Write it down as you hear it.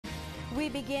We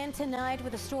begin tonight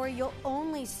with a story you'll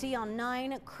only see on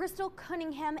 9. Crystal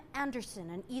Cunningham Anderson,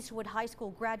 an Eastwood High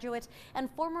School graduate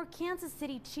and former Kansas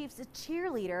City Chiefs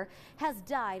cheerleader, has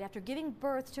died after giving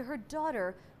birth to her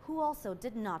daughter, who also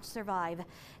did not survive.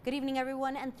 Good evening,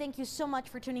 everyone, and thank you so much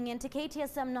for tuning in to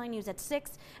KTSM 9 News at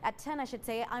 6. At 10, I should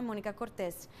say, I'm Monica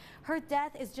Cortez. Her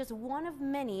death is just one of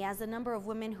many as the number of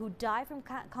women who die from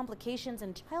complications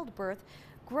in childbirth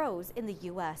grows in the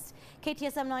U.S.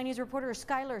 KTSM 9 News reporter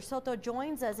Skylar Soto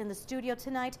joins us in the studio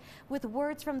tonight with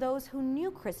words from those who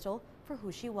knew Crystal for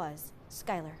who she was.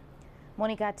 Skylar.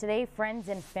 Monica, today friends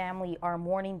and family are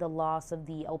mourning the loss of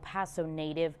the El Paso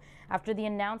native after the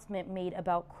announcement made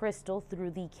about Crystal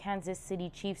through the Kansas City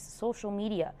Chiefs social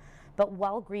media. But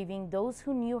while grieving, those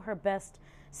who knew her best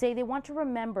say they want to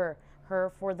remember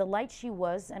her for the light she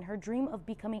was and her dream of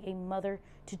becoming a mother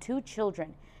to 2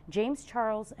 children, James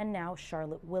Charles and now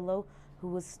Charlotte Willow, who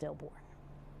was stillborn.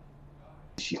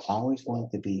 She always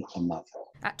wanted to be a mother.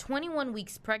 At 21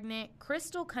 weeks pregnant,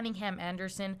 Crystal Cunningham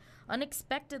Anderson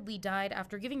unexpectedly died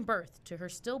after giving birth to her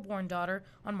stillborn daughter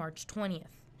on March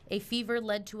 20th. A fever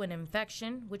led to an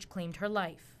infection which claimed her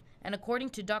life. And according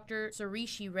to Dr.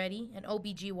 Surishi Reddy, an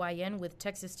OBGYN with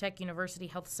Texas Tech University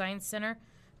Health Science Center,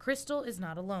 Crystal is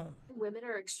not alone. Women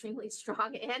are extremely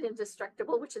strong and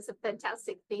indestructible, which is a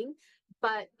fantastic thing.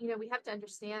 But, we have to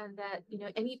understand that,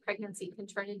 any pregnancy can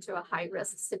turn into a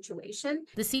high-risk situation.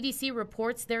 The CDC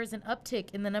reports there is an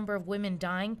uptick in the number of women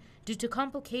dying due to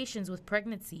complications with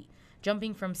pregnancy,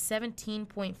 jumping from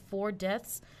 17.4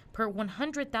 deaths per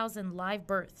 100,000 live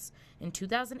births in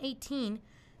 2018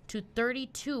 to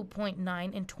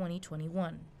 32.9 in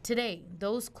 2021. Today,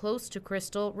 those close to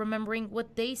Crystal remembering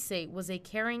what they say was a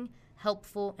caring,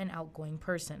 helpful, and outgoing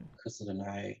person. Crystal and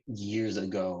I, years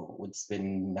ago, would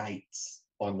spend nights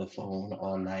on the phone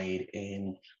all night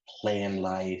and plan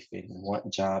life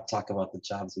and talk about the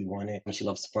jobs we wanted. She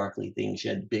loved sparkly things. She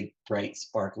had big, bright,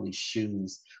 sparkly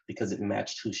shoes because it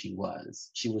matched who she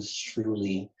was. She was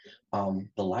truly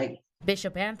the light.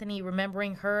 Bishop Anthony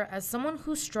remembering her as someone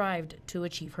who strived to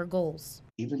achieve her goals.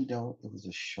 Even though it was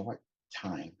a short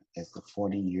time as the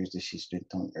 40 years that she spent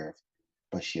on earth,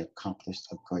 but she accomplished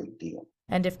a great deal.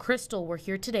 And if Crystal were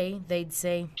here today, they'd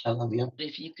say, I love you.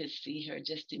 If you could see her,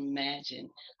 just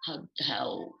imagine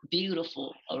how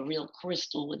beautiful a real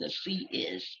crystal with a C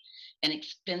is, an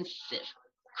expensive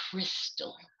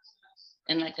crystal,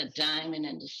 and like a diamond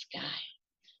in the sky.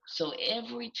 So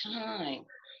every time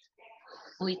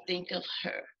we think of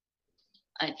her,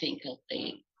 I think of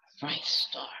a bright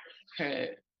star. Her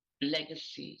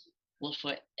legacy will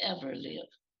forever live.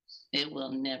 It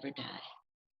will never die.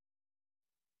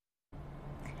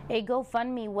 A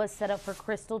GoFundMe was set up for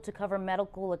Crystal to cover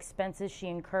medical expenses she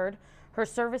incurred, her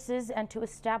services, and to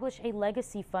establish a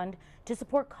legacy fund to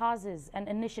support causes and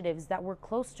initiatives that were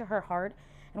close to her heart.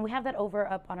 And we have that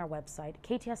up on our website,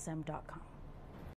 ktsm.com.